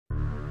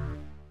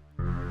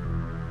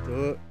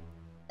Dud.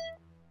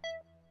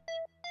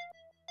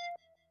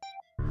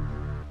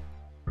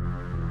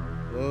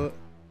 Bud.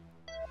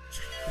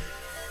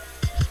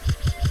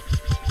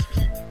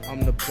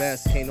 I'm the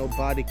best, can't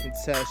nobody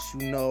contest.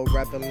 You know,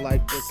 rapping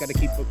like this, gotta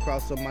keep a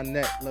cross on my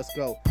neck. Let's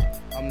go.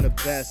 I'm the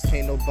best,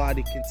 can't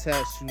nobody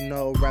contest. You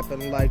know,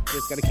 rapping like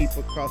this, gotta keep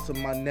a cross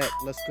on my neck.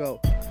 Let's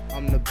go.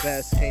 I'm the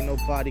best, can't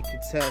nobody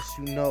contest.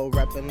 You know,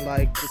 rapping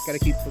like this, gotta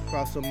keep a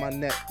cross on my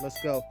neck. Let's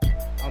go.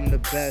 I'm the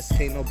best,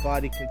 can't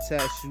nobody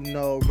contest. You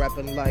know,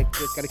 rapping like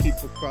this, gotta keep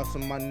a cross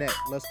on my neck.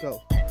 Let's go.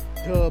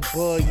 Dud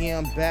Bud, yeah,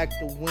 I'm back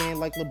to win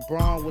like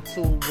LeBron with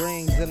 2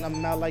 rings, and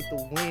I'm out like the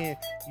wind.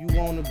 You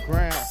on the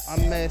ground,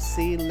 I'm at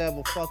sea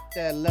level. Fuck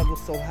that level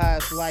so high,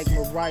 it's like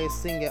Mariah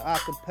singing a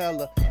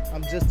cappella.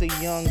 I'm just a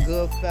young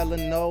good fella,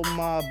 no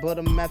mob, but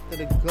I'm after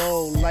the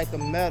gold like a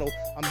medal.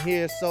 I'm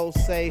here, so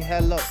say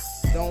hello.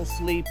 Don't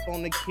sleep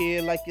on the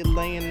kid like you're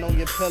laying on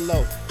your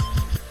pillow.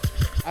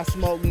 I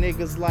smoke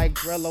niggas like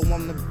Grello,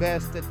 I'm the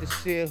best at the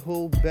shit,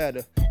 who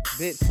better?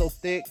 Bitch so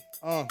thick,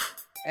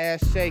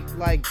 ass shake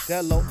like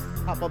jello.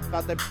 Hop up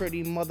out that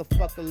pretty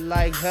motherfucker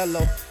like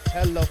hello,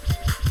 hello.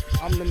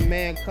 I'm the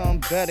man, come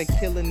better,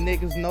 killing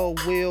niggas, no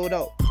will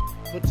though.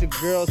 But your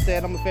girl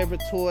said I'm a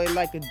favorite toy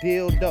like a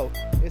dildo.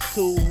 It's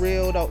too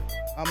real though,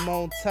 I'm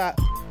on top,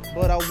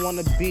 but I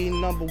wanna be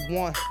number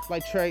 1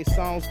 like Trey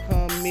Songz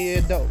come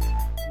here though.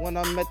 When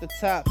I'm at the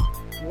top,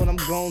 what I'm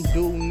gonna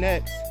do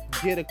next?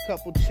 Get a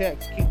couple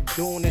checks, keep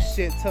doing this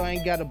shit till I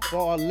ain't got a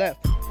ball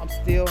left. I'm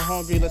still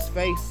hungry, let's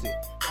face it.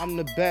 I'm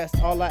the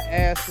best, all I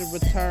ask in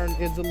return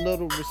is a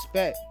little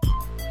respect.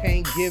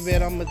 Can't give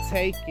it, I'ma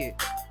take it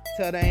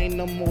till there ain't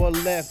no more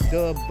left.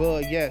 Dud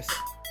Bud, yes,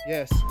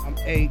 I'm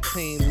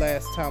 18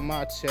 last time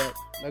I checked.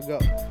 Let go.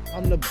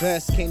 I'm the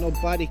best, can't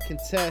nobody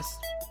contest.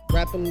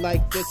 Rapping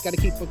like this, gotta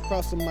keep a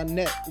cross on my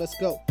neck. Let's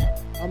go.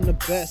 I'm the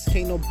best,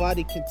 can't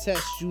nobody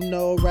contest. You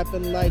know,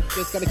 rapping like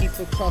this, gotta keep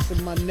a cross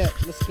on my neck.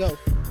 Let's go.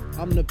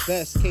 I'm the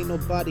best, can't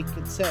nobody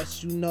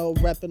contest. You know,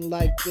 rapping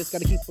like this,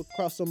 gotta keep a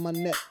cross on my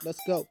neck. Let's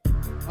go.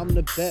 I'm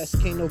the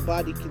best, can't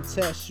nobody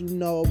contest. You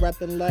know,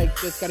 rapping like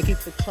this, gotta keep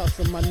a cross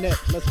on my neck.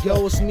 Let's go.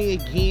 Yo, it's me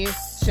again,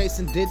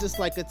 chasing digits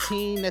like a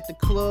teen at the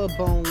club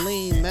on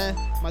lean, man.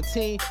 My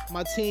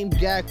team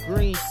got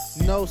green.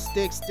 No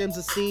sticks, stems,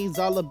 or seeds,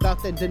 all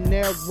about that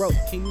dinero.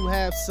 Can you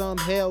have some?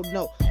 Hell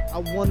no. I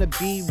wanna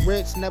be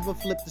rich, never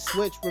flip the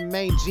switch,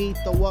 remain G,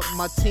 throw up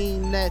my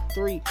team at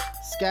 3.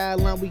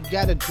 Skyline, we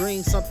got a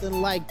dream,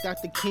 something like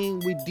Dr.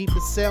 King, we deep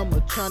in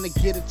Selma, trying to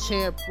get a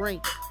champ ring.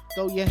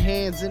 Throw your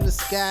hands in the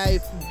sky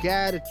if you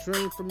got a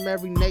dream. From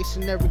every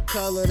nation, every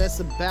color, that's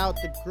about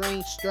the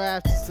green.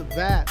 Strive to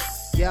survive,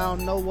 y'all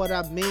know what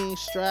I mean,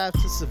 strive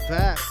to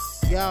survive.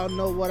 Y'all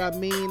know what I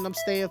mean, I'm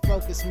staying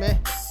focused, man.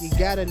 You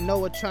gotta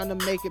know it, trying to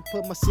make it,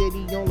 put my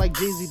city on like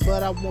Jeezy,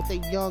 but I want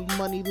that young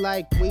money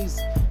like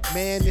Weezy.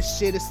 Man, this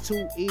shit is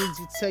too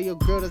easy. Tell your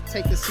girl to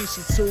take a seat,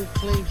 she too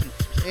clingy,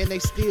 and they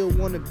still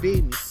wanna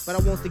beat me. But I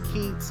want the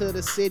key to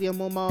the city,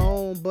 I'm on my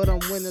own, but I'm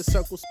winning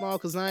circle small,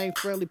 cause I ain't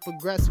friendly,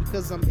 progressive,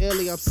 cause I'm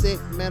illy, I'm sick,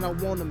 man, I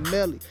want a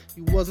milli.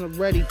 You wasn't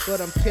ready, but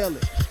I'm killing.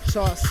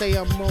 Charts say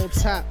I'm on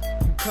top,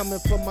 you coming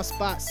from my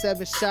spot,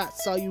 7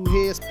 shots, all you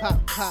hear is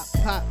pop, pop,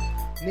 pop.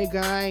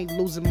 Nigga, I ain't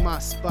losing my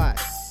spot.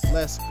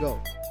 Let's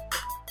go.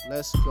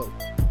 Let's go.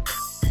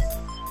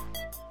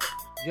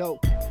 Yo,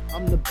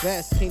 I'm the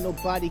best, can't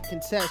nobody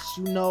contest.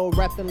 You know,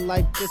 rapping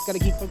like this, gotta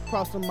keep a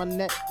cross on my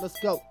neck. Let's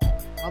go.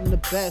 I'm the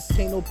best,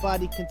 can't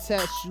nobody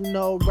contest. You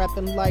know,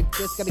 rapping like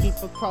this, gotta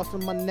keep a cross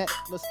on my neck.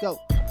 Let's go.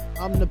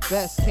 I'm the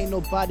best, can't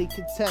nobody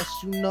contest.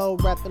 You know,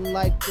 rapping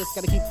like this,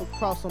 gotta keep a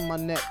cross on my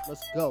neck.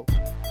 Let's go.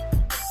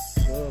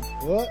 Good,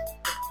 what?